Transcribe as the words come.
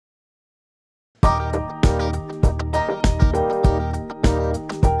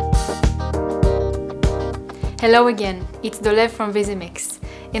Hello again, it's Dolev from Visimix.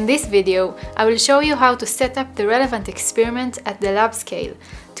 In this video, I will show you how to set up the relevant experiment at the lab scale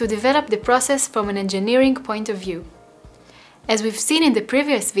to develop the process from an engineering point of view. As we've seen in the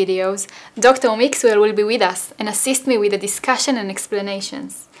previous videos, Dr. Mixwell will be with us and assist me with the discussion and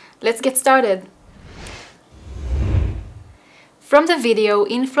explanations. Let's get started! From the video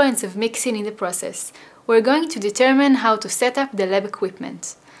Influence of Mixing in the Process, we're going to determine how to set up the lab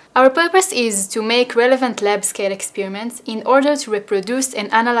equipment. Our purpose is to make relevant lab-scale experiments in order to reproduce and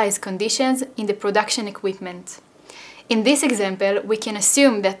analyze conditions in the production equipment. In this example, we can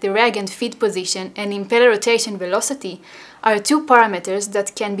assume that the reagent feed position and impeller rotation velocity are two parameters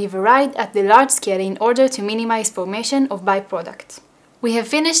that can be varied at the large scale in order to minimize formation of byproduct. We have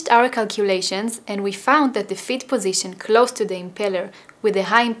finished our calculations and we found that the feed position close to the impeller with a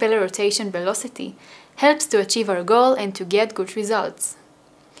high impeller rotation velocity helps to achieve our goal and to get good results.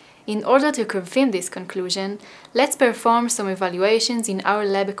 In order to confirm this conclusion, let's perform some evaluations in our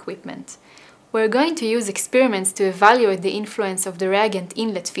lab equipment. We're going to use experiments to evaluate the influence of the reagent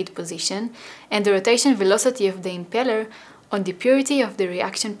inlet feed position and the rotation velocity of the impeller on the purity of the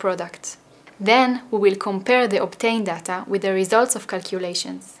reaction product. Then, we will compare the obtained data with the results of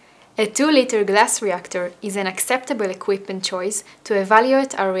calculations. A 2-liter glass reactor is an acceptable equipment choice to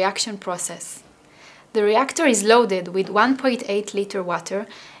evaluate our reaction process. The reactor is loaded with 1.8 liter water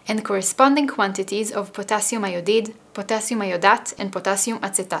and corresponding quantities of potassium iodide, potassium iodate, and potassium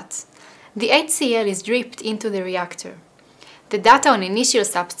acetate. The HCl is dripped into the reactor. The data on initial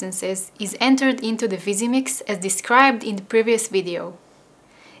substances is entered into the Visimix as described in the previous video.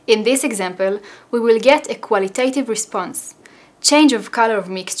 In this example, we will get a qualitative response, change of color of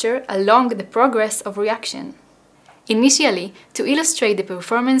mixture along the progress of reaction. Initially, to illustrate the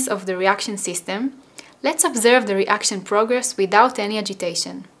performance of the reaction system, let's observe the reaction progress without any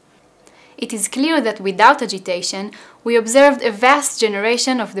agitation. It is clear that without agitation, we observed a vast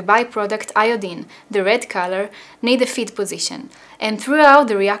generation of the byproduct iodine, the red color, near the feed position, and throughout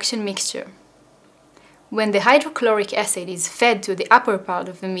the reaction mixture. When the hydrochloric acid is fed to the upper part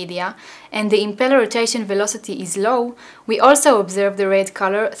of the media and the impeller rotation velocity is low, we also observe the red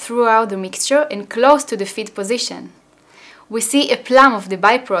color throughout the mixture and close to the feed position. We see a plum of the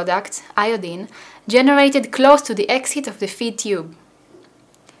byproduct, iodine, generated close to the exit of the feed tube.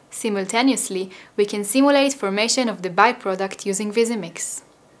 Simultaneously, we can simulate formation of the byproduct using Visimix.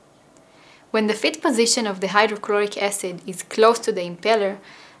 When the feed position of the hydrochloric acid is close to the impeller,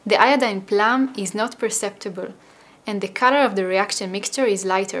 the iodine plum is not perceptible, and the color of the reaction mixture is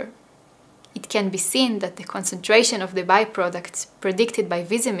lighter. It can be seen that the concentration of the byproducts predicted by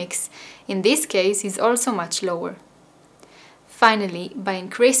Visimix in this case is also much lower. Finally, by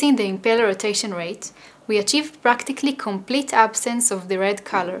increasing the impeller rotation rate, we achieve practically complete absence of the red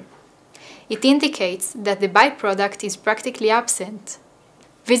color. It indicates that the byproduct is practically absent.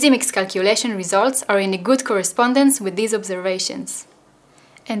 Visimix calculation results are in a good correspondence with these observations.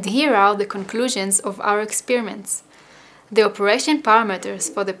 And here are the conclusions of our experiments. The operation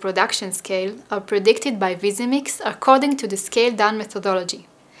parameters for the production scale are predicted by Visimix according to the scale-down methodology.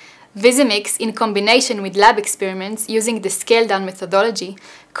 Visimix, in combination with lab experiments using the scale-down methodology,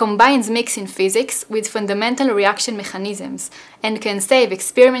 combines mixing physics with fundamental reaction mechanisms and can save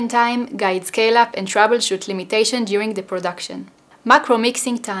experiment time, guide scale-up, and troubleshoot limitation during the production. Macro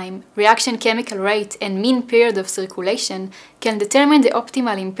mixing time, reaction chemical rate, and mean period of circulation can determine the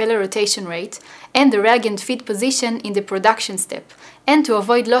optimal impeller rotation rate and the reagent feed position in the production step, and to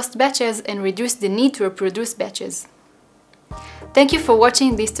avoid lost batches and reduce the need to reproduce batches. Thank you for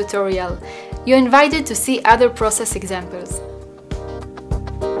watching this tutorial. You're invited to see other process examples.